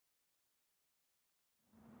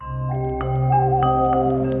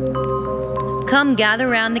Come gather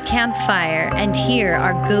round the campfire and hear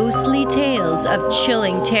our ghostly tales of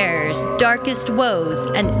chilling terrors, darkest woes,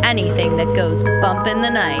 and anything that goes bump in the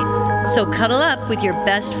night. So cuddle up with your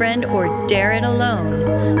best friend or dare it alone.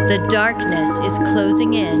 The darkness is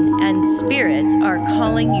closing in and spirits are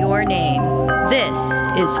calling your name. This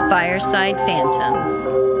is Fireside Phantoms.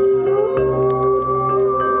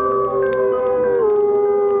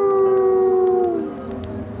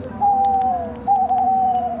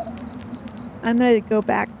 I'm going to go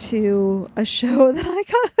back to a show that I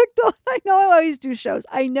got hooked on. I know I always do shows.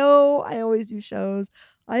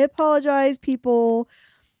 I apologize, people.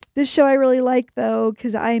 This show I really like, though,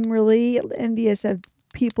 because I'm really envious of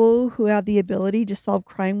people who have the ability to solve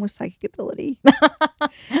crime with psychic ability.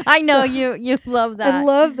 I know you love that. I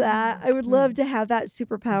love that. I would love to have that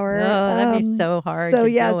superpower. Oh, that'd be so hard to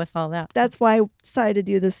deal with all that. That's why I decided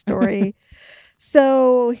to do this story.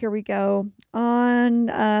 So here we go. On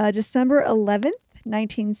December 11th,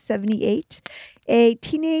 1978, a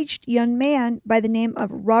teenage young man by the name of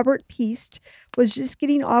Robert Peast was just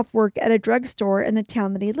getting off work at a drugstore in the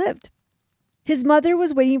town that he lived. His mother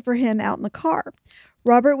was waiting for him out in the car.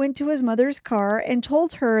 Robert went to his mother's car and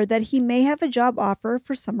told her that he may have a job offer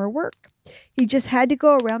for summer work. He just had to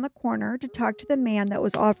go around the corner to talk to the man that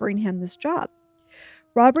was offering him this job.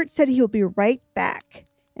 Robert said he will be right back.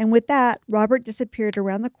 And with that, Robert disappeared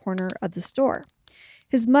around the corner of the store.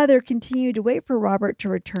 His mother continued to wait for Robert to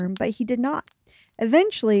return, but he did not.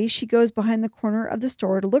 Eventually, she goes behind the corner of the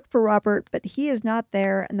store to look for Robert, but he is not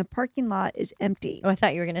there and the parking lot is empty. Oh, I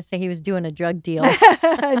thought you were going to say he was doing a drug deal.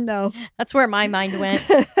 No. That's where my mind went.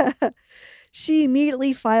 She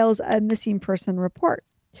immediately files a missing person report.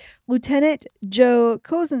 Lieutenant Joe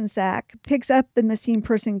Kozensak picks up the missing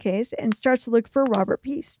person case and starts to look for Robert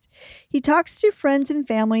Peast. He talks to friends and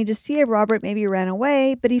family to see if Robert maybe ran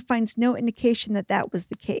away, but he finds no indication that that was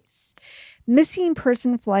the case. Missing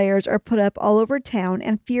person flyers are put up all over town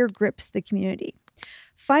and fear grips the community.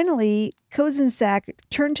 Finally, Kozensak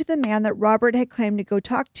turned to the man that Robert had claimed to go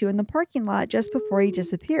talk to in the parking lot just before he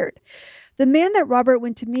disappeared. The man that Robert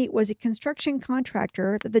went to meet was a construction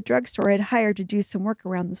contractor that the drugstore had hired to do some work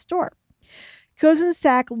around the store.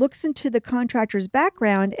 Kozensak looks into the contractor's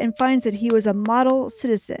background and finds that he was a model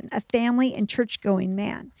citizen, a family and church-going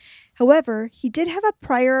man. However, he did have a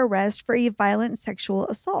prior arrest for a violent sexual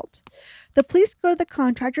assault. The police go to the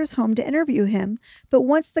contractor's home to interview him, but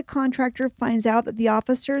once the contractor finds out that the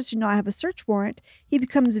officers do not have a search warrant, he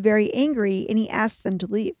becomes very angry and he asks them to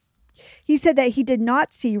leave. He said that he did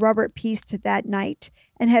not see Robert Peast that night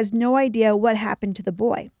and has no idea what happened to the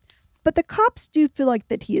boy. But the cops do feel like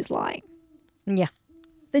that he is lying. Yeah.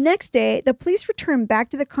 The next day, the police return back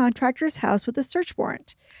to the contractor's house with a search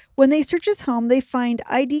warrant. When they search his home, they find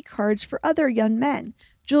ID cards for other young men,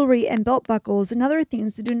 jewelry and belt buckles, and other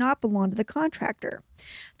things that do not belong to the contractor.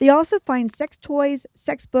 They also find sex toys,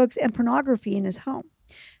 sex books, and pornography in his home.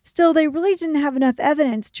 Still, they really didn't have enough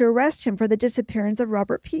evidence to arrest him for the disappearance of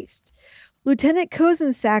Robert Peast. Lieutenant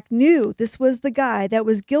Kozensak knew this was the guy that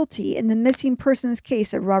was guilty in the missing persons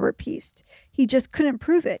case of Robert Peast. He just couldn't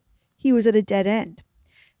prove it. He was at a dead end.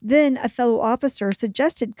 Then a fellow officer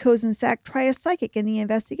suggested Kozensak try a psychic in the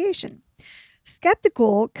investigation.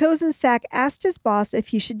 Skeptical, Kozensak asked his boss if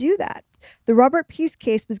he should do that. The Robert Peast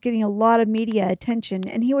case was getting a lot of media attention,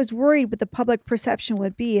 and he was worried what the public perception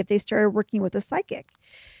would be if they started working with a psychic.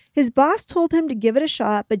 His boss told him to give it a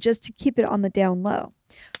shot, but just to keep it on the down low.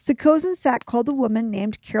 So Kozensak called a woman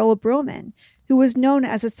named Carol Broman, who was known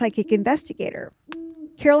as a psychic investigator.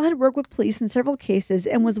 Carol had worked with police in several cases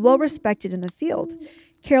and was well respected in the field.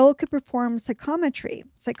 Carol could perform psychometry.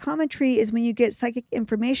 Psychometry is when you get psychic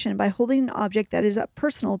information by holding an object that is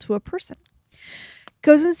personal to a person.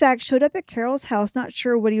 Kozensak showed up at Carol's house not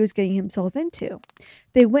sure what he was getting himself into.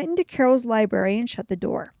 They went into Carol's library and shut the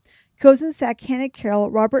door. Kozensak handed Carol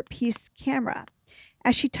Robert Peast's camera.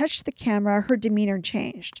 As she touched the camera, her demeanor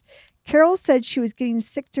changed. Carol said she was getting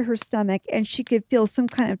sick to her stomach and she could feel some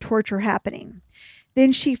kind of torture happening.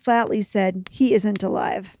 Then she flatly said, "He isn't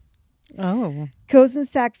alive." Oh.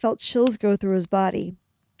 Kozensak felt chills go through his body.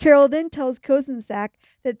 Carol then tells Kozensak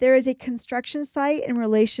that there is a construction site in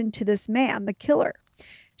relation to this man, the killer.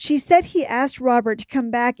 She said he asked Robert to come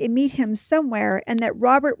back and meet him somewhere and that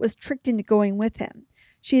Robert was tricked into going with him.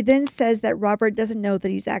 She then says that Robert doesn't know that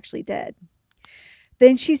he's actually dead.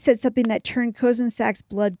 Then she said something that turned Kozensak's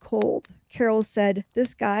blood cold. Carol said,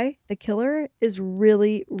 "This guy, the killer, is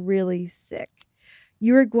really, really sick.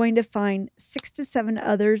 You are going to find 6 to 7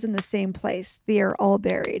 others in the same place. They are all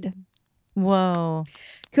buried." Whoa.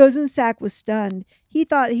 Kozensak was stunned. He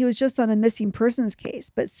thought he was just on a missing persons case,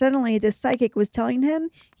 but suddenly the psychic was telling him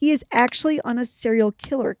he is actually on a serial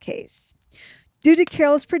killer case. Due to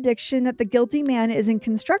Carol's prediction that the guilty man is in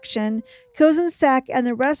construction, Kozensak and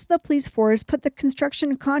the rest of the police force put the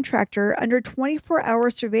construction contractor under 24-hour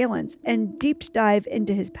surveillance and deep dive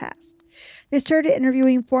into his past. They started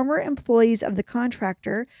interviewing former employees of the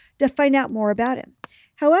contractor to find out more about him.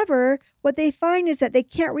 However, what they find is that they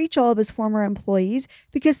can't reach all of his former employees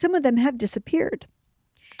because some of them have disappeared.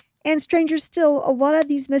 And stranger still, a lot of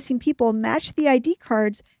these missing people match the ID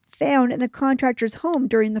cards found in the contractor's home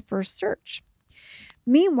during the first search.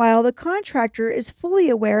 Meanwhile, the contractor is fully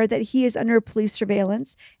aware that he is under police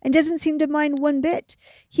surveillance and doesn't seem to mind one bit.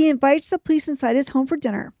 He invites the police inside his home for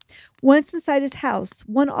dinner. Once inside his house,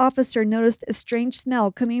 one officer noticed a strange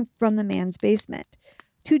smell coming from the man's basement.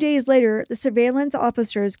 2 days later, the surveillance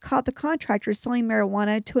officers caught the contractor selling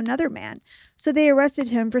marijuana to another man, so they arrested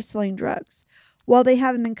him for selling drugs. While they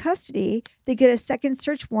have him in custody, they get a second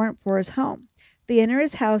search warrant for his home. They enter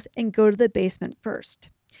his house and go to the basement first.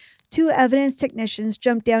 2 evidence technicians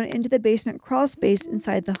jump down into the basement crawl space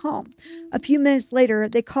inside the home. A few minutes later,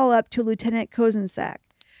 they call up to Lieutenant Kozensak.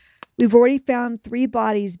 "We've already found 3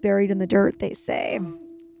 bodies buried in the dirt," they say.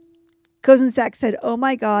 Kozensak said, "Oh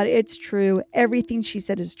my God, it's true. Everything she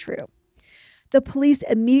said is true." The police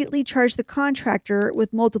immediately charged the contractor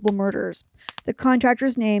with multiple murders. The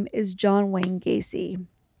contractor's name is John Wayne Gacy.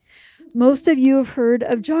 Most of you have heard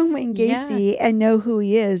of John Wayne Gacy and know who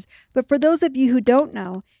he is, but for those of you who don't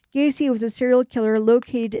know, Gacy was a serial killer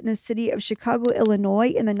located in the city of Chicago, Illinois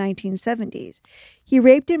in the 1970s. He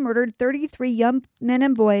raped and murdered 33 young men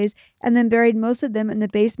and boys and then buried most of them in the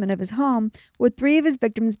basement of his home, with 3 of his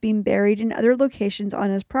victims being buried in other locations on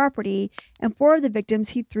his property, and 4 of the victims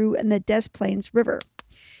he threw in the Des Plaines River.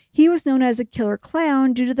 He was known as a killer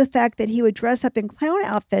clown due to the fact that he would dress up in clown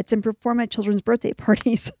outfits and perform at children's birthday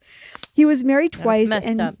parties. He was married twice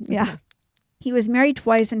he was married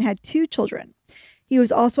twice and had 2 children. He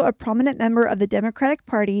was also a prominent member of the Democratic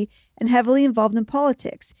Party and heavily involved in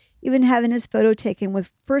politics, even having his photo taken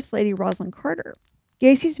with First Lady Rosalind Carter.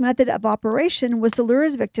 Gacy's method of operation was to lure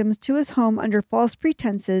his victims to his home under false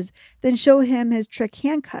pretenses, then show him his trick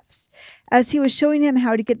handcuffs. As he was showing him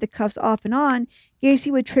how to get the cuffs off and on,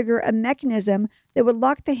 Gacy would trigger a mechanism that would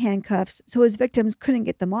lock the handcuffs so his victims couldn't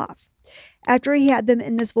get them off. After he had them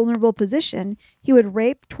in this vulnerable position, he would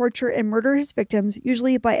rape, torture, and murder his victims,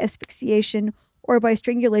 usually by asphyxiation or by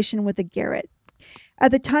strangulation with a garrote. At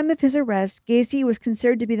the time of his arrest, Gacy was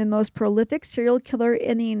considered to be the most prolific serial killer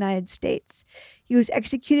in the United States. He was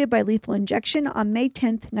executed by lethal injection on May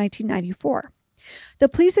 10, 1994. The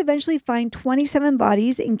police eventually find 27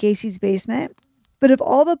 bodies in Gacy's basement, but of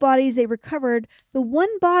all the bodies they recovered, the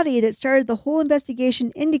one body that started the whole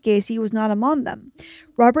investigation into Gacy was not among them.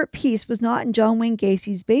 Robert Peace was not in John Wayne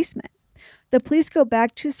Gacy's basement. The police go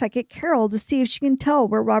back to psychic Carol to see if she can tell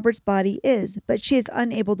where Robert's body is, but she is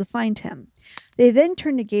unable to find him. They then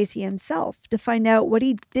turn to Gacy himself to find out what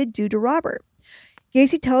he did do to Robert.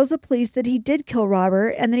 Gacy tells the police that he did kill Robert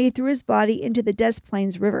and that he threw his body into the Des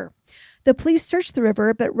Plaines River. The police search the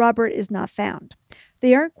river, but Robert is not found.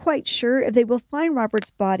 They aren't quite sure if they will find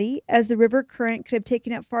Robert's body, as the river current could have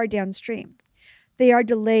taken it far downstream. They are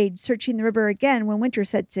delayed searching the river again when winter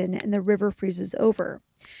sets in and the river freezes over.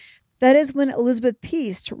 That is when Elizabeth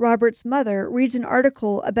Peast, Robert's mother, reads an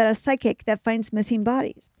article about a psychic that finds missing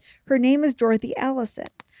bodies. Her name is Dorothy Allison.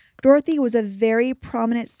 Dorothy was a very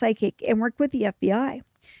prominent psychic and worked with the FBI.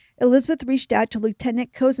 Elizabeth reached out to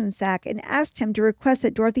Lieutenant Kozensak and asked him to request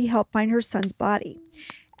that Dorothy help find her son's body.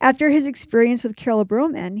 After his experience with Carol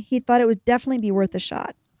Broman, he thought it would definitely be worth a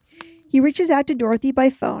shot. He reaches out to Dorothy by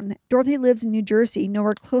phone. Dorothy lives in New Jersey,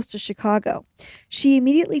 nowhere close to Chicago. She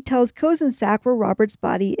immediately tells Kozensak where Robert's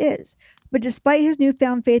body is. But despite his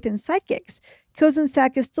newfound faith in psychics,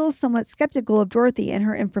 Kozensak is still somewhat skeptical of Dorothy and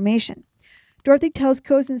her information. Dorothy tells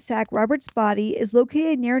Kozensak Robert's body is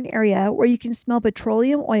located near an area where you can smell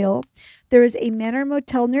petroleum oil, there is a manor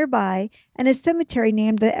motel nearby, and a cemetery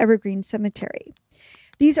named the Evergreen Cemetery.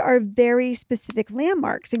 These are very specific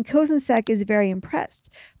landmarks, and Kozensak is very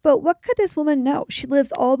impressed. But what could this woman know? She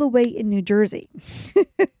lives all the way in New Jersey.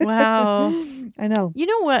 Wow. I know. You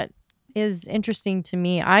know what is interesting to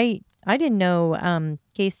me? I didn't know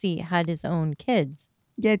Casey had his own kids.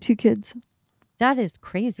 Yeah, 2 kids. That is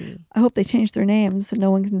crazy. I hope they change their names so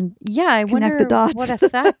no one can I connect wonder the dots. what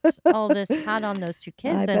effect all this had on those 2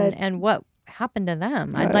 kids and what happened to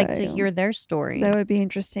them. I'd like to hear their story. That would be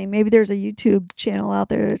interesting. Maybe there's a YouTube channel out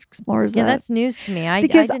there that explores that. Yeah, that's news to me. I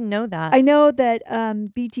didn't know that. I know that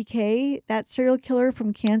BTK, that serial killer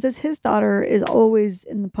from Kansas, his daughter is always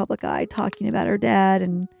in the public eye talking about her dad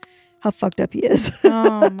and how fucked up he is.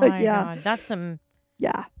 Oh my God. That's some...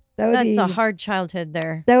 Yeah. That's a hard childhood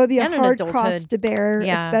there. That would be and a hard an cross to bear,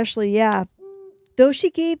 especially, though she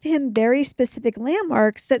gave him very specific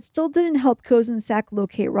landmarks that still didn't help Kozensak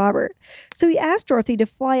locate Robert. So he asked Dorothy to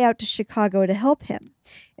fly out to Chicago to help him.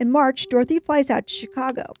 In March, Dorothy flies out to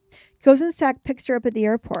Chicago. Kozensak picks her up at the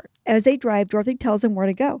airport. As they drive, Dorothy tells him where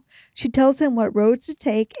to go. She tells him what roads to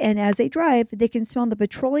take, and as they drive, they can smell the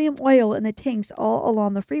petroleum oil in the tanks all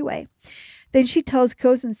along the freeway. Then she tells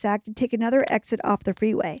Kozensak to take another exit off the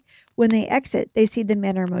freeway. When they exit, they see the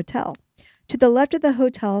Manor Motel. To the left of the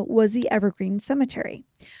hotel was the Evergreen Cemetery.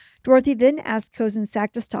 Dorothy then asks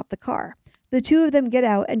Kozensak to stop the car. The two of them get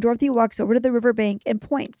out, and Dorothy walks over to the riverbank and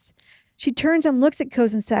points. She turns and looks at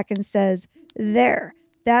Kozensak and says, "There,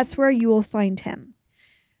 that's where you will find him."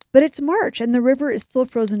 But it's March, and the river is still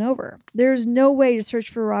frozen over. There is no way to search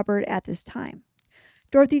for Robert at this time.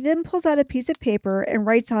 Dorothy then pulls out a piece of paper and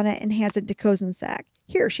writes on it and hands it to Kozensak.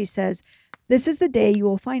 "Here," she says, "this is the day you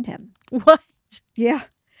will find him." What? Yeah.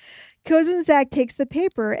 Kozensak takes the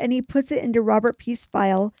paper and he puts it into Robert Peace's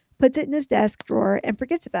file, puts it in his desk drawer, and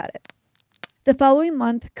forgets about it. The following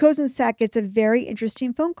month, Kozensak gets a very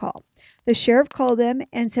interesting phone call. The sheriff called him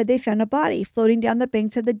and said they found a body floating down the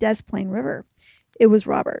banks of the Des Plaines River. It was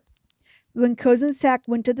Robert. When Kozensak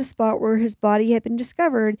went to the spot where his body had been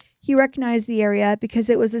discovered, he recognized the area because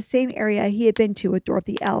it was the same area he had been to with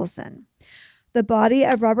Dorothy Allison. The body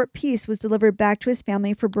of Robert Peace was delivered back to his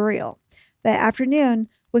family for burial. That afternoon,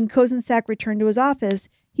 when Kozensak returned to his office,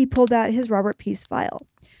 he pulled out his Robert Peace file.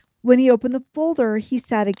 When he opened the folder, he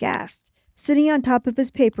sat aghast. Sitting on top of his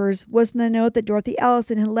papers was the note that Dorothy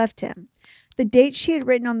Allison had left him. The date she had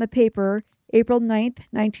written on the paper, April 9th,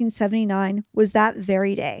 1979, was that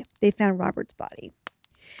very day they found Robert's body.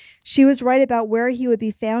 She was right about where he would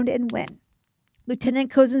be found and when.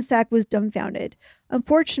 Lieutenant Kozensak was dumbfounded.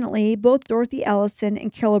 Unfortunately, both Dorothy Allison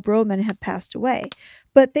and Carol Broman have passed away.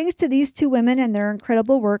 But thanks to these two women and their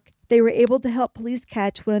incredible work, they were able to help police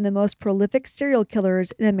catch one of the most prolific serial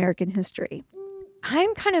killers in American history.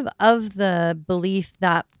 I'm kind of the belief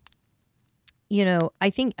that, I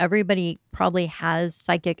think everybody probably has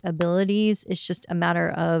psychic abilities. It's just a matter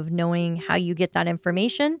of knowing how you get that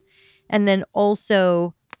information and then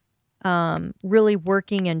also really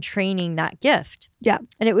working and training that gift. Yeah.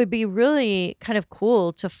 And it would be really kind of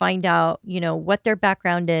cool to find out, what their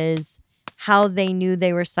background is, how they knew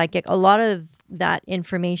they were psychic. A lot of that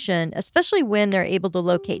information, especially when they're able to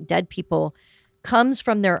locate dead people, comes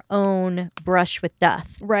from their own brush with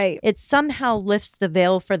death. Right. It somehow lifts the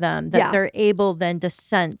veil for them that they're able then to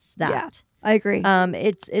sense that. Yeah, I agree.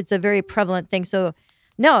 It's a very prevalent thing. So,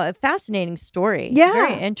 no, a fascinating story. Yeah.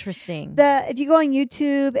 Very interesting. If you go on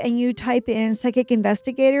YouTube and you type in psychic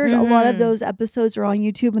investigators, a lot of those episodes are on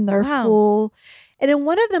YouTube and they're full. And in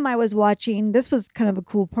one of them I was watching, this was kind of a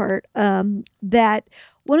cool part, that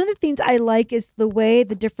one of the things I like is the way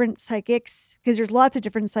the different psychics, because there's lots of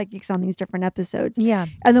different psychics on these different episodes. Yeah.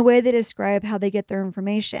 And the way they describe how they get their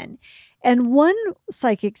information. And one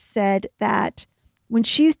psychic said that when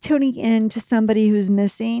she's tuning in to somebody who's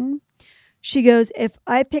missing, she goes, if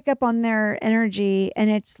I pick up on their energy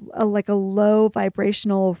and it's like a low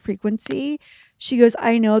vibrational frequency, she goes,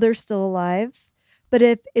 I know they're still alive. But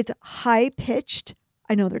if it's high pitched,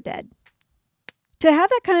 I know they're dead. To have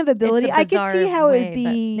that kind of ability, I could see how it would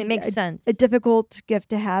be it makes sense. A difficult gift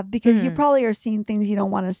to have because you probably are seeing things you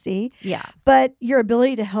don't want to see. Yeah. But your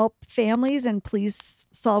ability to help families and police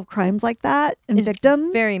solve crimes like that and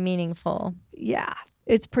victims. Very meaningful. Yeah.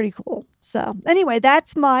 It's pretty cool. So anyway,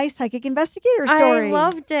 that's my psychic investigator story. I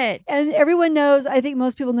loved it. And everyone knows, I think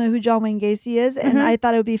most people know who John Wayne Gacy is. And I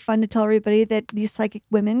thought it would be fun to tell everybody that these psychic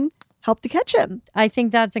women helped to catch him. I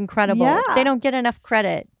think that's incredible. Yeah. They don't get enough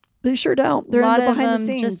credit. They sure don't. They're in the behind the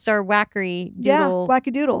scenes. Just are wackery doodle. Yeah,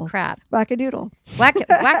 wackadoodle. Crap. Wackadoodle.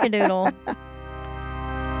 Wackadoodle.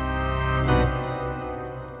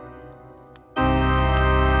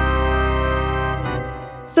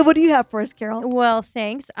 So what do you have for us, Carol? Well,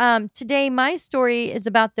 thanks. Today, my story is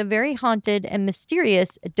about the very haunted and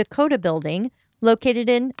mysterious Dakota building located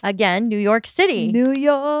in, again, New York City. New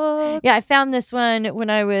York. Yeah, I found this one when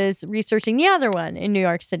I was researching the other one in New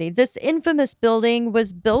York City. This infamous building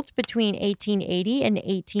was built between 1880 and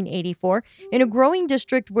 1884 in a growing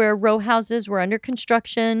district where row houses were under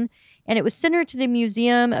construction, and it was centered to the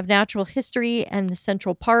Museum of Natural History and the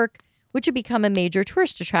Central Park, which had become a major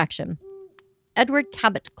tourist attraction. Edward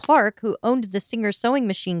Cabot Clark, who owned the Singer Sewing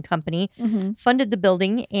Machine Company, funded the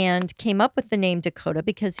building and came up with the name Dakota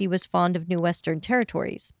because he was fond of New Western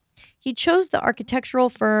territories. He chose the architectural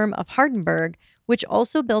firm of Hardenberg, which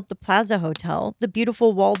also built the Plaza Hotel, the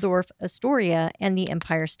beautiful Waldorf Astoria, and the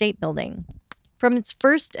Empire State Building. From its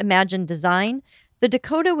first imagined design, the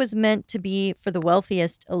Dakota was meant to be for the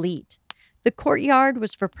wealthiest elite. The courtyard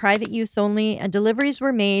was for private use only, and deliveries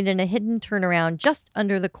were made in a hidden turnaround just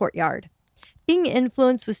under the courtyard. Being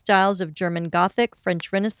influenced with styles of German Gothic,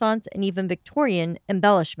 French Renaissance, and even Victorian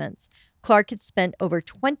embellishments, Clark had spent over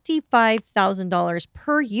 $25,000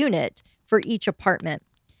 per unit for each apartment.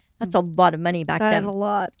 That's a lot of money back then. That is a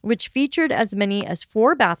lot. Which featured as many as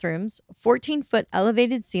 4 bathrooms, 14-foot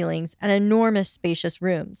elevated ceilings, and enormous spacious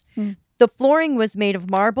rooms. The flooring was made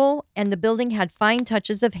of marble, and the building had fine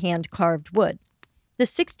touches of hand-carved wood. The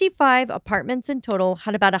 65 apartments in total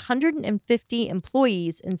had about 150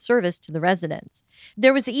 employees in service to the residents.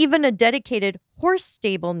 There was even a dedicated horse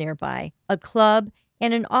stable nearby, a club,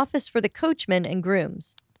 and an office for the coachmen and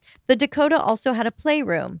grooms. The Dakota also had a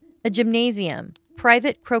playroom, a gymnasium,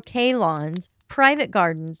 private croquet lawns, private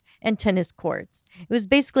gardens, and tennis courts. It was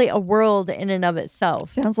basically a world in and of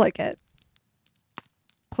itself. Sounds like it.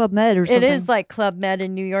 Club Med or something. It is like Club Med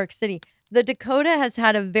in New York City. The Dakota has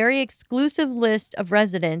had a very exclusive list of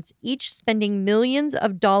residents, each spending millions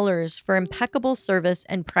of dollars for impeccable service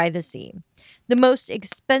and privacy. The most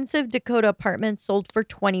expensive Dakota apartment sold for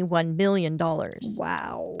 $21 million.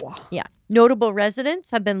 Wow. Yeah. Notable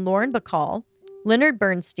residents have been Lauren Bacall, Leonard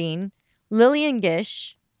Bernstein, Lillian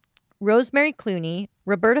Gish, Rosemary Clooney,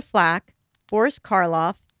 Roberta Flack, Boris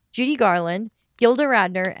Karloff, Judy Garland, Gilda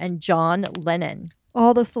Radner, and John Lennon.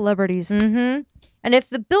 All the celebrities. And if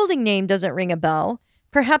the building name doesn't ring a bell,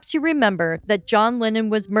 perhaps you remember that John Lennon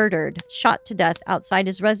was murdered, shot to death outside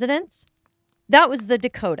his residence? That was the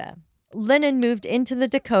Dakota. Lennon moved into the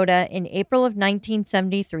Dakota in April of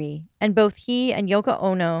 1973, and both he and Yoko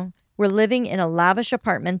Ono were living in a lavish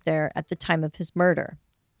apartment there at the time of his murder.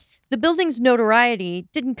 The building's notoriety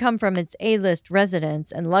didn't come from its A-list residents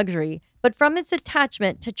and luxury, but from its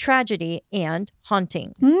attachment to tragedy and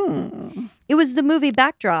hauntings. It was the movie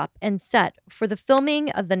backdrop and set for the filming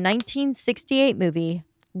of the 1968 movie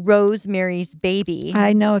Rosemary's Baby.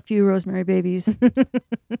 I know a few Rosemary babies.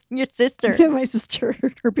 Your sister. My sister,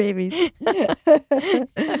 her babies. I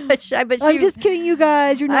bet she, I'm just kidding, you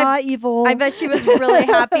guys. You're not evil. I bet she was really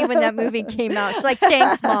happy when that movie came out. She's like,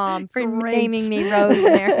 thanks, Mom, for naming me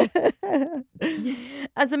Rosemary.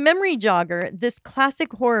 As a memory jogger, this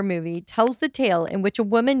classic horror movie tells the tale in which a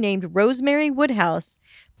woman named Rosemary Woodhouse,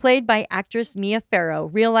 played by actress Mia Farrow,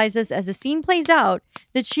 realizes as the scene plays out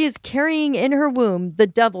that she is carrying in her womb the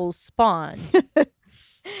devil's spawn.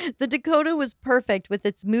 The Dakota was perfect with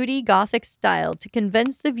its moody Gothic style to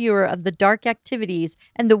convince the viewer of the dark activities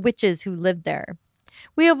and the witches who lived there.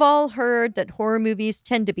 We have all heard that horror movies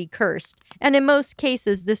tend to be cursed, and in most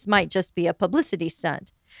cases this might just be a publicity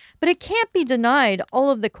stunt. But it can't be denied all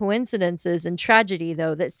of the coincidences and tragedy,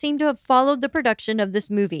 though, that seem to have followed the production of this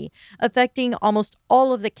movie, affecting almost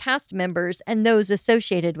all of the cast members and those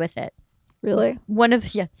associated with it. Really? One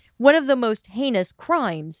of the most heinous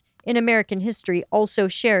crimes in American history also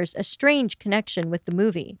shares a strange connection with the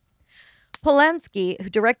movie. Polanski, who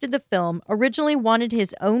directed the film, originally wanted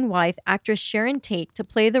his own wife, actress Sharon Tate, to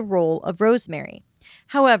play the role of Rosemary.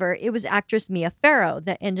 However, it was actress Mia Farrow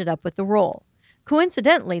that ended up with the role.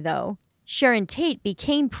 Coincidentally, though, Sharon Tate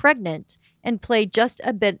became pregnant and played just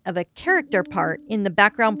a bit of a character part in the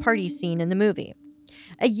background party scene in the movie.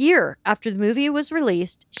 A year after the movie was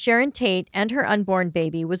released, Sharon Tate and her unborn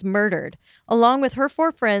baby was murdered, along with her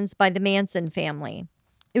 4 friends, by the Manson family.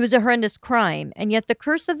 It was a horrendous crime, and yet the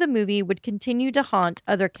curse of the movie would continue to haunt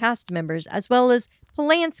other cast members as well as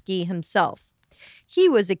Polanski himself. He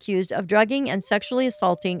was accused of drugging and sexually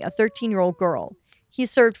assaulting a 13-year-old girl. He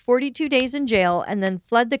served 42 days in jail and then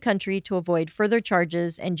fled the country to avoid further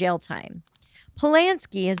charges and jail time.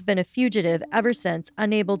 Polanski has been a fugitive ever since,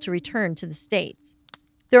 unable to return to the States.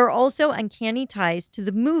 There are also uncanny ties to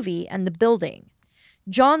the movie and the building.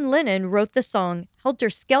 John Lennon wrote the song Helter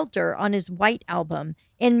Skelter on his White Album,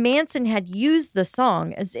 and Manson had used the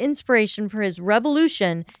song as inspiration for his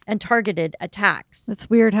revolution and targeted attacks. It's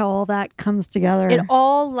weird how all that comes together. It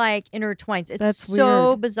all intertwines. It's That's so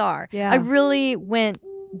weird. bizarre. Yeah. I really went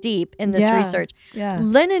deep in this research. Yeah.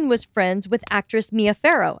 Lennon was friends with actress Mia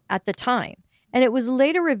Farrow at the time, and it was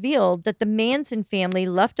later revealed that the Manson family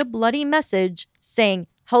left a bloody message saying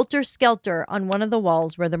Helter Skelter on one of the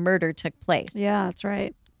walls where the murder took place. Yeah, that's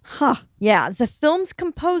right. Huh. Yeah, the film's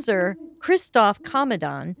composer, Christoph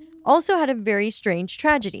Kamadon, also had a very strange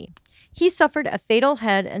tragedy. He suffered a fatal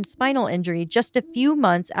head and spinal injury just a few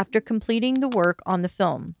months after completing the work on the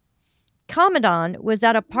film. Kamadon was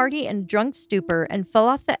at a party in a drunk stupor and fell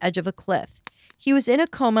off the edge of a cliff. He was in a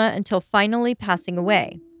coma until finally passing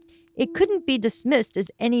away. It couldn't be dismissed as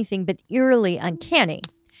anything but eerily uncanny,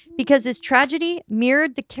 because his tragedy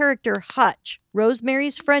mirrored the character Hutch,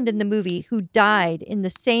 Rosemary's friend in the movie, who died in the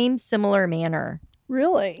same similar manner.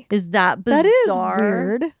 Really? Is that bizarre? That is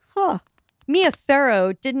weird. Huh. Mia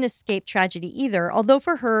Farrow didn't escape tragedy either, although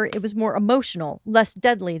for her it was more emotional, less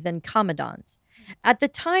deadly than Commandant's. At the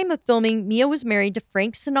time of filming, Mia was married to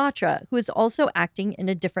Frank Sinatra, who was also acting in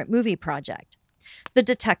a different movie project. The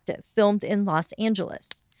Detective, filmed in Los Angeles.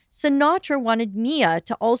 Sinatra wanted Mia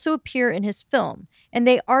to also appear in his film, and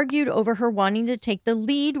they argued over her wanting to take the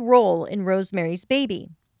lead role in Rosemary's Baby.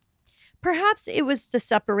 Perhaps it was the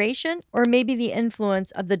separation or maybe the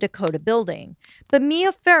influence of the Dakota building, but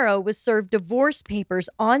Mia Farrow was served divorce papers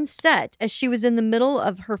on set as she was in the middle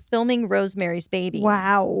of her filming Rosemary's Baby.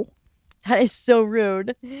 Wow. That is so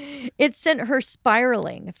rude. It sent her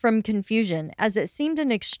spiraling from confusion as it seemed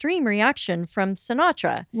an extreme reaction from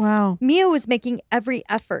Sinatra. Wow. Mia was making every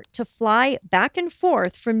effort to fly back and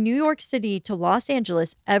forth from New York City to Los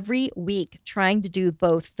Angeles every week, trying to do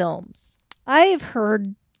both films. I've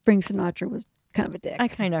heard Frank Sinatra was kind of a dick. I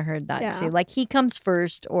kind of heard that Yeah. too. Like he comes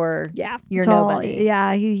first or you're it's all- nobody.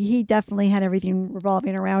 yeah, he definitely had everything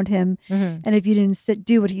revolving around him. Mhm. And if you didn't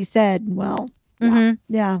do what he said, well, Mhm.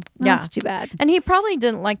 yeah, Yeah. that's too bad. And he probably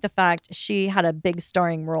didn't like the fact she had a big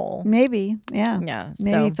starring role. Maybe, yeah. Yeah.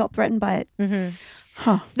 Maybe he felt threatened by it. Mhm.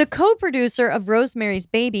 Huh. The co-producer of Rosemary's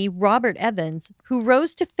Baby, Robert Evans, who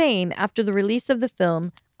rose to fame after the release of the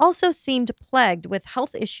film, also seemed plagued with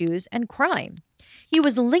health issues and crime. He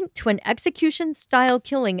was linked to an execution-style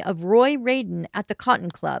killing of Roy Radin at the Cotton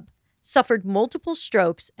Club, suffered multiple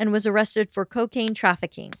strokes, and was arrested for cocaine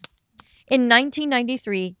trafficking. In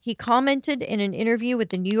 1993, he commented in an interview with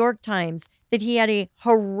the New York Times that he had a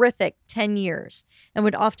horrific 10 years and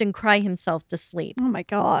would often cry himself to sleep. Oh my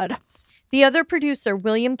God. The other producer,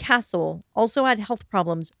 William Castle, also had health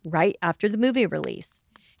problems right after the movie release.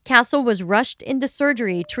 Castle was rushed into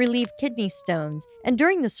surgery to relieve kidney stones, and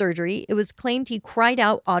during the surgery, it was claimed he cried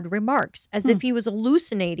out odd remarks, as if he was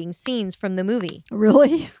hallucinating scenes from the movie.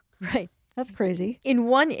 Really? Right. That's crazy. In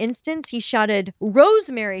one instance, he shouted,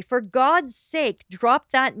 "Rosemary, for God's sake, drop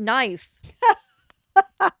that knife."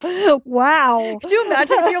 Wow. Could you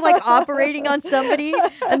imagine if you're like operating on somebody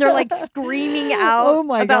and they're like screaming out Oh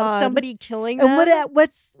my about God. somebody killing them? And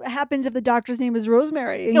what happens if the doctor's name is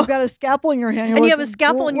Rosemary and you've got a scalpel in your hand? And you You're have a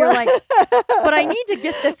scalpel and you're like, but I need to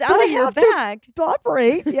get this out I of your have to bag.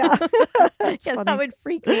 operate. Yeah. That's Yeah, funny. that would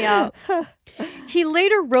freak me out. He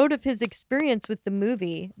later wrote of his experience with the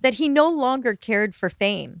movie that he no longer cared for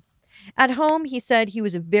fame. At home, he said he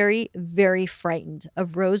was very, very frightened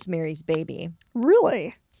of Rosemary's Baby.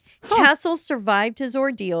 Really? Huh. Castle survived his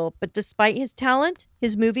ordeal, but despite his talent,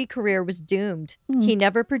 his movie career was doomed. He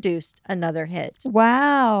never produced another hit.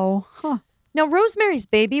 Wow. Huh. Now, Rosemary's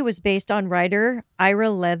Baby was based on writer Ira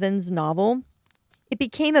Levin's novel. It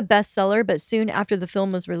became a bestseller, but soon after the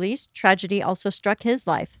film was released, tragedy also struck his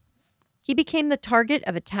life. He became the target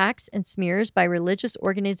of attacks and smears by religious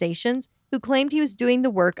organizations who claimed he was doing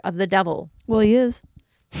the work of the devil. Well, he is.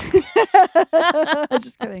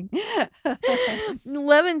 Just kidding.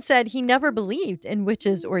 Levin said he never believed in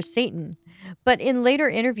witches or Satan, but in later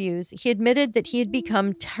interviews, he admitted that he had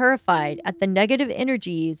become terrified at the negative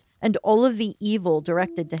energies and all of the evil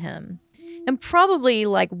directed to him. And probably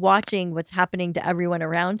like watching what's happening to everyone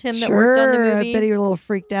around him that worked on the movie. I bet you're a little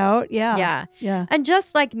freaked out. Yeah. Yeah. Yeah. And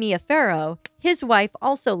just like Mia Farrow, his wife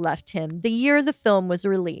also left him the year the film was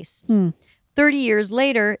released. 30 years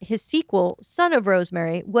later, his sequel, Son of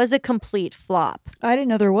Rosemary, was a complete flop. I didn't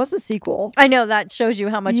know there was a sequel. I know that shows you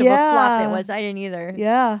how much of a flop it Yeah. was. I didn't either.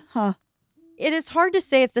 Yeah. Huh. It is hard to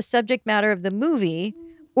say if the subject matter of the movie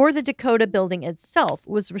or the Dakota building itself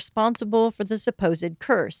was responsible for the supposed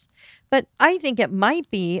curse. But I think it might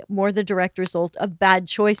be more the direct result of bad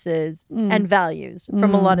choices and values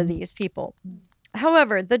from a lot of these people.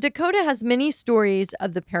 However, the Dakota has many stories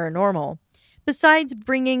of the paranormal. Besides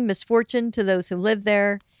bringing misfortune to those who live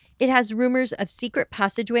there, it has rumors of secret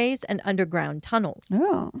passageways and underground tunnels.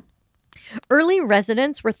 Oh. Early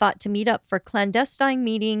residents were thought to meet up for clandestine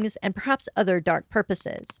meetings and perhaps other dark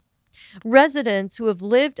purposes. Residents who have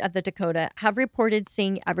lived at the Dakota have reported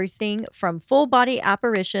seeing everything from full-body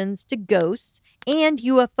apparitions to ghosts and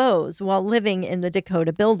UFOs while living in the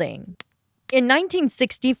Dakota building. In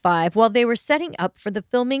 1965, while they were setting up for the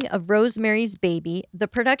filming of Rosemary's Baby, the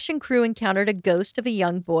production crew encountered a ghost of a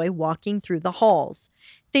young boy walking through the halls.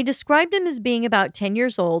 They described him as being about 10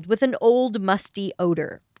 years old with an old, musty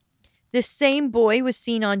odor. This same boy was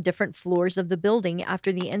seen on different floors of the building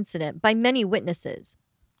after the incident by many witnesses.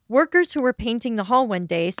 Workers who were painting the hall one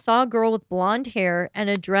day saw a girl with blonde hair and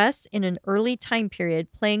a dress in an early time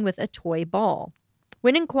period playing with a toy ball.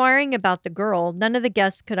 When inquiring about the girl, none of the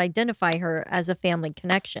guests could identify her as a family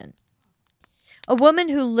connection. A woman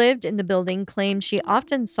who lived in the building claimed she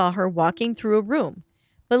often saw her walking through a room,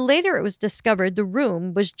 but later it was discovered the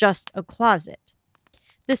room was just a closet.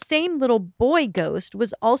 The same little boy ghost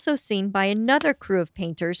was also seen by another crew of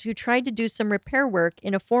painters who tried to do some repair work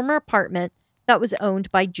in a former apartment that was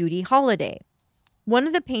owned by Judy Holliday. One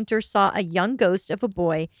of the painters saw a young ghost of a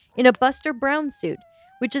boy in a Buster Brown suit,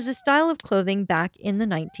 which is a style of clothing back in the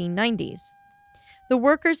 1990s. The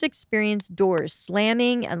workers experienced doors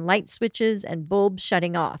slamming and light switches and bulbs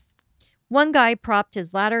shutting off. One guy propped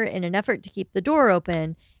his ladder in an effort to keep the door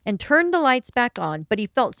open and turned the lights back on, but he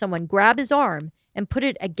felt someone grab his arm and put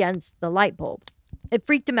it against the light bulb. It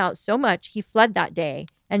freaked him out so much he fled that day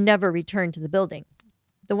and never returned to the building.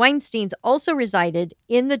 The Weinsteins also resided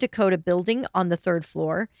in the Dakota building on the 3rd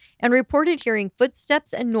floor and reported hearing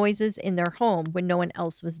footsteps and noises in their home when no one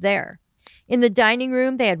else was there. In the dining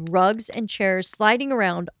room, they had rugs and chairs sliding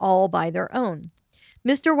around all by their own.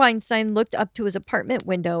 Mr. Weinstein looked up to his apartment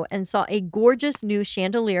window and saw a gorgeous new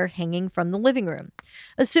chandelier hanging from the living room.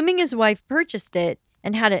 Assuming his wife purchased it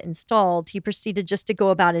and had it installed, he proceeded just to go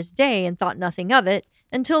about his day and thought nothing of it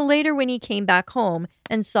until later when he came back home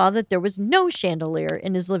and saw that there was no chandelier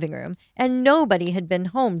in his living room and nobody had been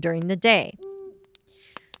home during the day.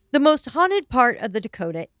 The most haunted part of the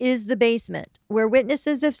Dakota is the basement, where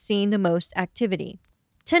witnesses have seen the most activity.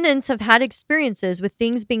 Tenants have had experiences with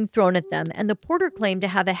things being thrown at them, and the porter claimed to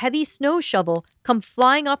have a heavy snow shovel come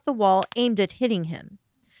flying off the wall aimed at hitting him.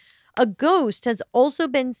 A ghost has also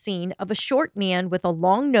been seen of a short man with a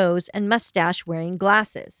long nose and mustache wearing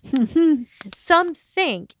glasses. Some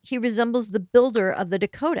think he resembles the builder of the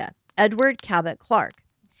Dakota, Edward Cabot Clark.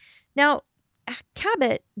 Now,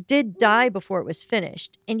 Cabot did die before it was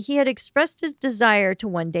finished, and he had expressed his desire to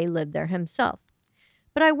one day live there himself.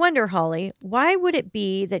 But I wonder, Holly, why would it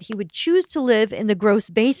be that he would choose to live in the gross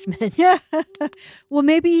basement? Yeah. Well,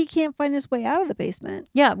 maybe he can't find his way out of the basement.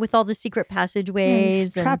 Yeah, with all the secret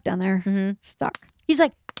passageways. He's trapped down there, stuck. He's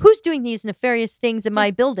like, who's doing these nefarious things in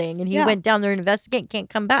my building? And he Yeah. went down there to investigate, can't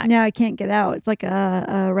come back. Now I can't get out. It's like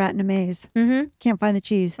a rat in a maze. Can't find the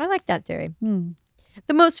cheese. I like that theory. Hmm.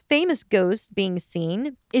 The most famous ghost being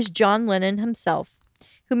seen is John Lennon himself,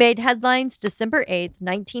 who made headlines December 8th,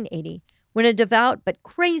 1980, when a devout but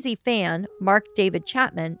crazy fan, Mark David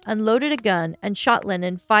Chapman, unloaded a gun and shot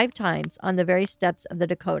Lennon 5 times on the very steps of the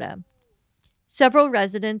Dakota. Several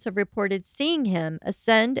residents have reported seeing him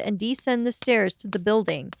ascend and descend the stairs to the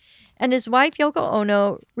building, and his wife Yoko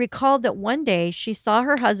Ono recalled that one day she saw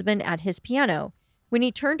her husband at his piano when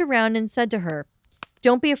he turned around and said to her,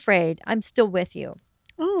 "Don't be afraid, I'm still with you."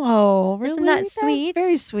 Oh, really? Isn't that sweet? That's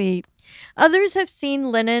very sweet. Others have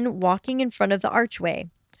seen Lennon walking in front of the archway.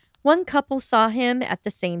 One couple saw him at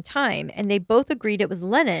the same time, and they both agreed it was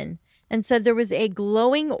Lennon and said there was a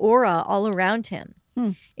glowing aura all around him.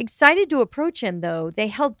 Excited to approach him, though, they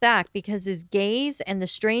held back because his gaze and the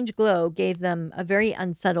strange glow gave them a very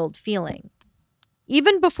unsettled feeling.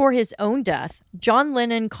 Even before his own death, John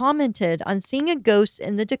Lennon commented on seeing a ghost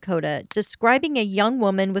in the Dakota, describing a young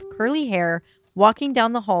woman with curly hair walking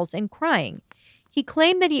down the halls and crying. He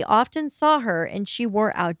claimed that he often saw her and she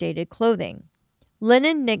wore outdated clothing.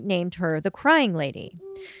 Lennon nicknamed her the Crying Lady.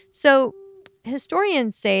 So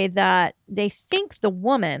historians say that they think the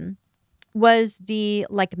woman was the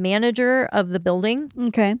manager of the building.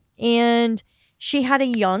 Okay. And she had a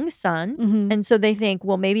young son. And so they think,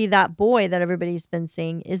 well, maybe that boy that everybody's been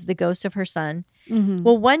seeing is the ghost of her son.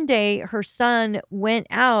 Well, one day her son went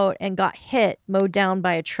out and got mowed down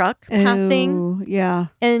by a truck passing. Ooh, yeah.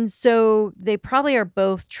 And so they probably are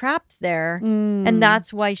both trapped there. And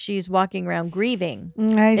that's why she's walking around grieving.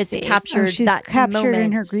 I It's see. captured she's that captured in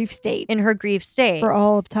moment her grief state. In her grief state. For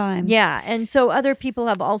all of time. Yeah. And so other people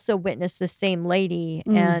have also witnessed the same lady.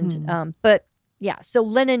 And, but yeah, so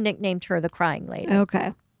Lennon nicknamed her the Crying Lady.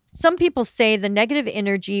 Okay. Some people say the negative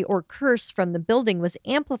energy or curse from the building was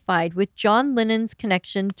amplified with John Lennon's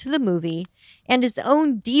connection to the movie and his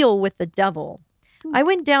own deal with the devil. I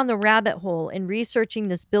went down the rabbit hole in researching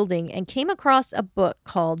this building and came across a book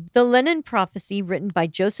called The Lennon Prophecy, written by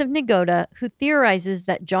Joseph Dakota, who theorizes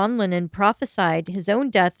that John Lennon prophesied his own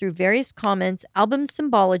death through various comments, album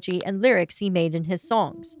symbology, and lyrics he made in his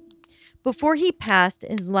songs. Before he passed,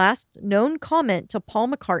 his last known comment to Paul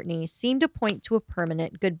McCartney seemed to point to a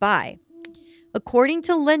permanent goodbye. According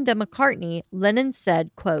to Linda McCartney, Lennon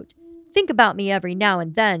said, quote, "Think about me every now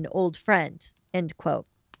and then, old friend," end quote.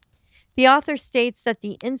 The author states that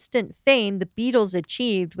the instant fame the Beatles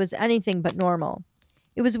achieved was anything but normal.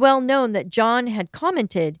 It was well known that John had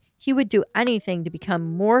commented he would do anything to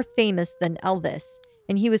become more famous than Elvis,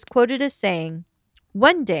 and he was quoted as saying,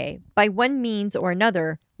 "One day, by one means or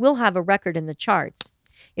another, we'll have a record in the charts.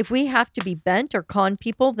 If we have to be bent or con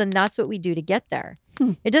people, then that's what we do to get there.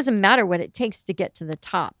 It doesn't matter what it takes to get to the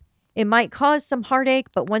top. It might cause some heartache,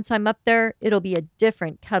 but once I'm up there, it'll be a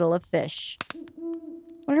different kettle of fish.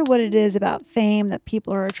 Wonder what it is about fame that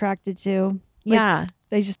people are attracted to. Yeah.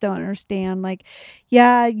 They just don't understand. Like,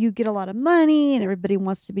 yeah, you get a lot of money and everybody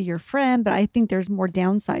wants to be your friend, but I think there's more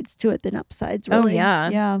downsides to it than upsides, really. Oh, yeah.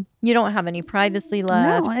 Yeah. You don't have any privacy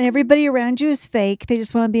left. No, and everybody around you is fake. They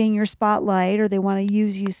just want to be in your spotlight or they want to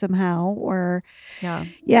use you somehow. Or,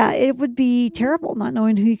 yeah, it would be terrible not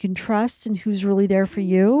knowing who you can trust and who's really there for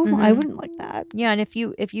you. I wouldn't like that. Yeah, and if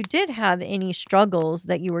you did have any struggles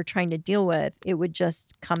that you were trying to deal with, it would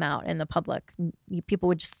just come out in the public. People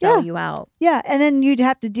would just sell you out. Yeah, and then you'd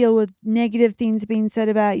have to deal with negative things being said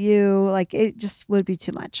about you. Like, it just would be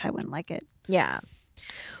too much. I wouldn't like it. Yeah.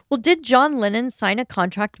 Well, did John Lennon sign a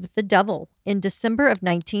contract with the devil in December of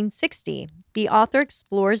 1960? The author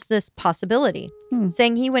explores this possibility,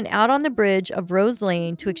 saying he went out on the bridge of Rose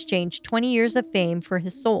Lane to exchange 20 years of fame for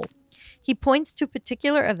his soul. He points to a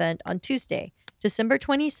particular event on Tuesday, December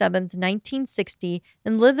 27th, 1960,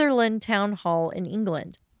 in Litherland Town Hall in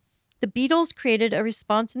England. The Beatles created a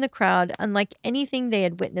response in the crowd unlike anything they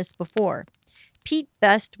had witnessed before. Pete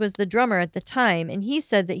Best was the drummer at the time, and he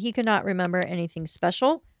said that he could not remember anything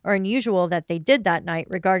special or unusual that they did that night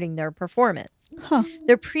regarding their performance.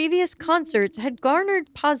 Their previous concerts had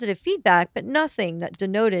garnered positive feedback, but nothing that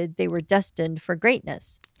denoted they were destined for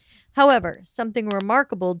greatness. However, something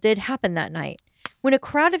remarkable did happen that night, when a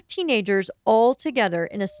crowd of teenagers all together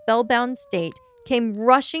in a spellbound state came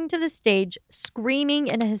rushing to the stage, screaming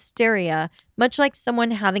in a hysteria, much like someone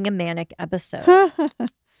having a manic episode.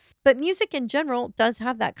 But music in general does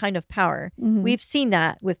have that kind of power. We've seen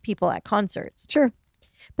that with people at concerts. Sure.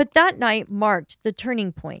 But that night marked the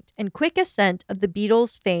turning point and quick ascent of the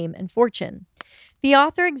Beatles' fame and fortune. The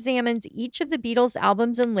author examines each of the Beatles'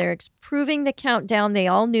 albums and lyrics, proving the countdown they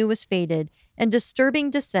all knew was fated and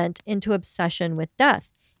disturbing descent into obsession with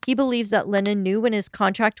death. He believes that Lennon knew when his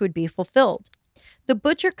contract would be fulfilled. The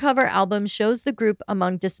Butcher cover album shows the group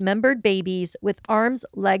among dismembered babies with arms,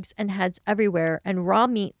 legs, and heads everywhere and raw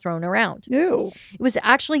meat thrown around. Ew. It was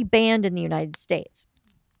actually banned in the United States.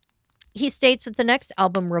 He states that the next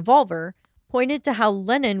album, Revolver, pointed to how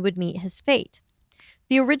Lennon would meet his fate.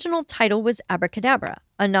 The original title was Abracadabra,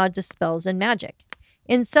 a nod to spells and magic.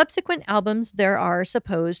 In subsequent albums, there are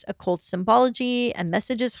supposed occult symbology and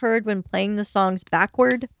messages heard when playing the songs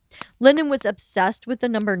backward. Lennon was obsessed with the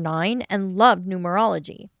number 9 and loved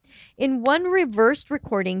numerology. In one reversed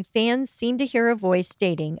recording, fans seemed to hear a voice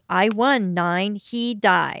stating, "I won 9, he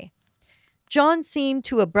die." John seemed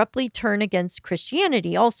to abruptly turn against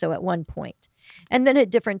Christianity also at one point, and then at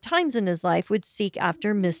different times in his life would seek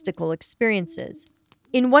after mystical experiences.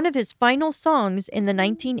 In one of his final songs in the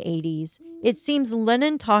 1980s, it seems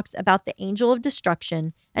Lennon talks about the angel of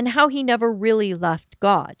destruction and how he never really left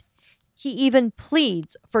God. He even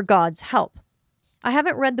pleads for God's help. I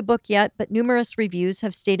haven't read the book yet, but numerous reviews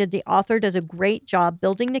have stated the author does a great job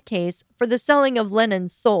building the case for the selling of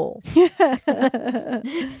Lennon's soul. If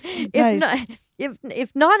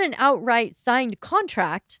not an outright signed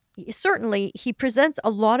contract, certainly he presents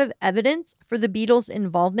a lot of evidence for the Beatles'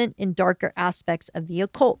 involvement in darker aspects of the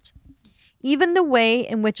occult. Even the way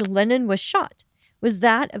in which Lennon was shot was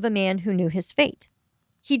that of a man who knew his fate.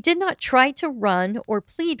 He did not try to run or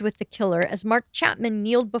plead with the killer as Mark Chapman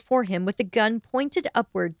kneeled before him with the gun pointed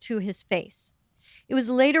upward to his face. It was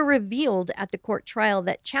later revealed at the court trial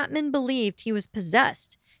that Chapman believed he was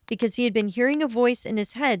possessed because he had been hearing a voice in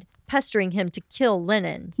his head pestering him to kill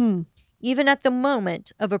Lennon. Even at the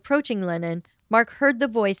moment of approaching Lennon, Mark heard the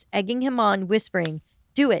voice egging him on, whispering,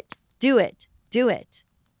 "Do it, do it, do it."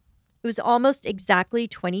 It was almost exactly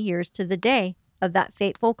 20 years to the day of that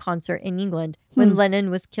fateful concert in England when Lennon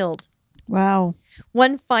was killed. Wow.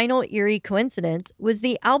 One final eerie coincidence was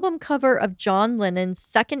the album cover of John Lennon's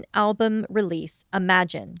second album release,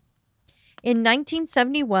 Imagine. In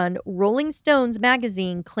 1971, Rolling Stones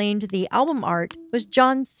magazine claimed the album art was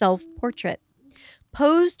John's self-portrait,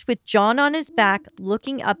 posed with John on his back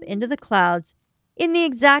looking up into the clouds in the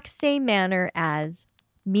exact same manner as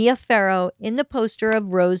Mia Farrow in the poster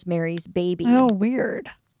of Rosemary's Baby. Oh, weird.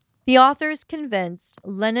 The author is convinced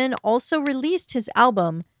Lennon also released his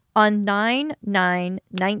album on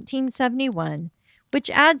 9/9/1971,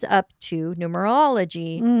 which adds up to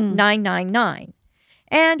numerology 999.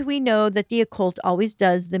 And we know that the occult always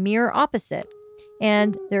does the mirror opposite.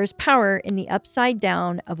 And there's power in the upside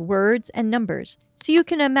down of words and numbers. So you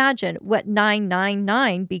can imagine what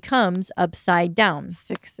 999 becomes upside down.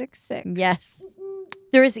 666. Yes.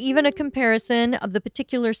 There is even a comparison of the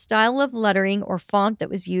particular style of lettering or font that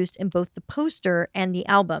was used in both the poster and the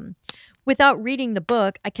album. Without reading the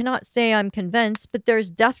book, I cannot say I'm convinced, but there's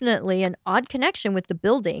definitely an odd connection with the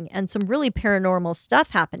building and some really paranormal stuff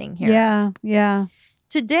happening here. Yeah.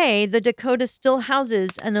 Today, the Dakota still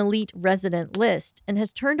houses an elite resident list and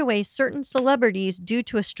has turned away certain celebrities due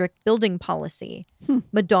to a strict building policy.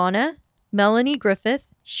 Madonna, Melanie Griffith,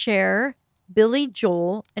 Cher, Billy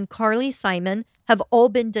Joel, and Carly Simon have all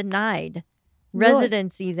been denied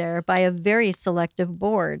residency there by a very selective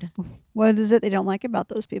board. What is it they don't like about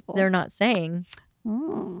those people? They're not saying.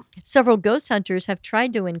 Oh. Several ghost hunters have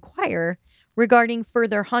tried to inquire regarding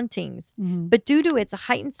further hauntings, but due to its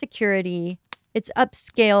heightened security, its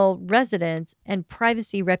upscale residence, and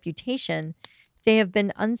privacy reputation, they have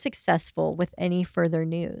been unsuccessful with any further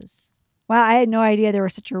news. Wow, I had no idea there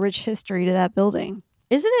was such a rich history to that building.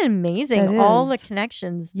 Isn't it amazing? It All the is.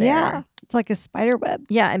 connections there. Yeah, it's like a spider web.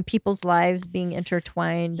 Yeah, and people's lives being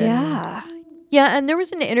intertwined. Yeah. Yeah, and there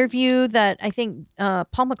was an interview that I think Paul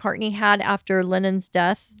McCartney had after Lennon's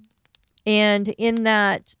death. And in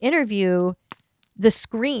that interview, the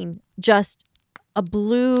screen, just a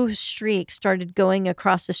blue streak started going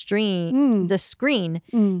across the screen,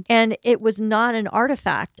 and it was not an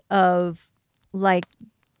artifact of like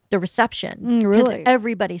the reception. Really?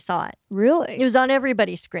 Everybody saw it. Really? It was on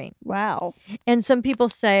everybody's screen. Wow. And some people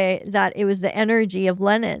say that it was the energy of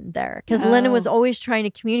Lennon there because Lennon was always trying to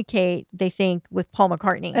communicate, they think, with Paul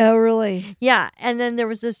McCartney. Oh, really? Yeah. And then there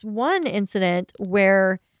was this one incident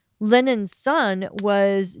where Lennon's son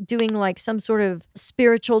was doing like some sort of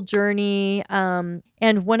spiritual journey. And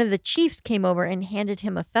one of the chiefs came over and handed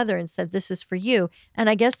him a feather and said, "This is for you." And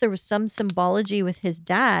I guess there was some symbology with his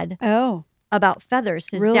dad. Oh. About feathers.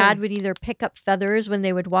 His dad would either pick up feathers when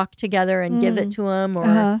they would walk together and give it to him,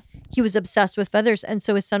 or he was obsessed with feathers. And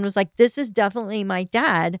so his son was like, "This is definitely my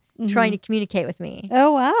dad trying to communicate with me."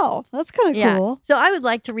 Oh, wow. That's kind of cool. So I would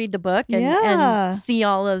like to read the book and see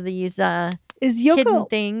all of these hidden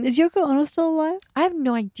things. Is Yoko Ono still alive? I have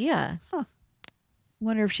no idea.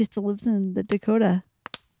 Wonder if she still lives in the Dakota.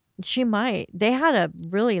 She might. They had a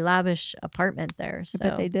really lavish apartment there. So. I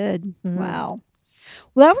bet they did. Wow.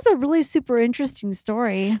 Well, that was a really super interesting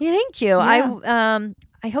story. Yeah, thank you. Yeah.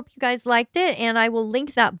 I hope you guys liked it, and I will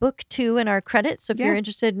link that book too in our credits. So if you're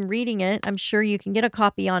interested in reading it, I'm sure you can get a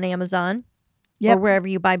copy on Amazon or wherever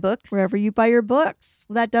you buy books. Wherever you buy your books.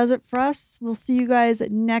 Well, that does it for us. We'll see you guys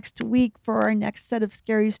next week for our next set of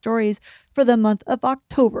scary stories for the month of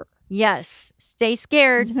October. Yes. Stay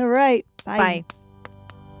scared. All right. Bye.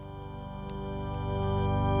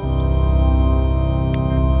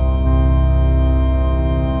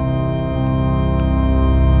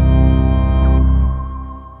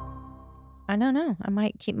 I don't know. I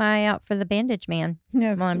might keep my eye out for the Bandage Man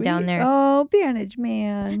while I'm down there. Oh, Bandage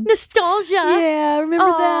Man. Nostalgia. Yeah, remember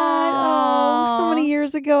that? Oh, so many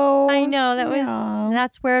years ago. I know.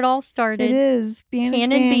 That's where it all started. It is. Bandage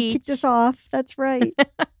Cannon Man Beach. kicked us off. That's right.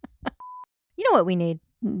 You know what we need?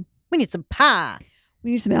 We need some pie.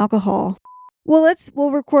 We need some alcohol. Well,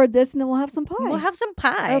 we'll record this and then we'll have some pie. We'll have some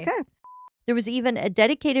pie. Okay. There was even a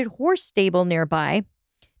dedicated horse stable nearby.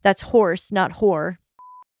 That's horse, not whore.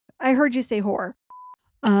 I heard you say whore.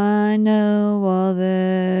 I know all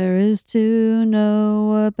there is to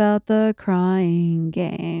know about the crying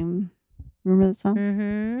game. Remember that song?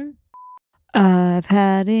 Mm-hmm. I've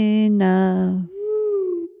had enough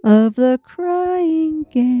of the crying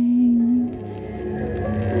game.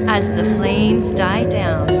 As the flames die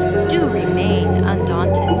down, do remain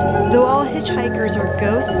undaunted. Though all hitchhikers are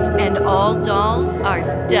ghosts, And all dolls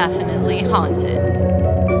are definitely haunted.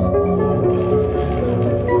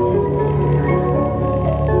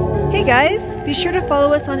 Hey guys, be sure to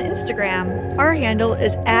follow us on Instagram. Our handle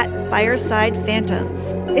is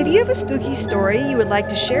 @FiresidePhantoms. If you have a spooky story you would like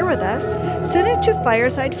to share with us, send it to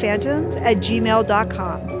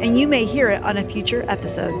firesidephantoms@gmail.com and you may hear it on a future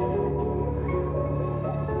episode.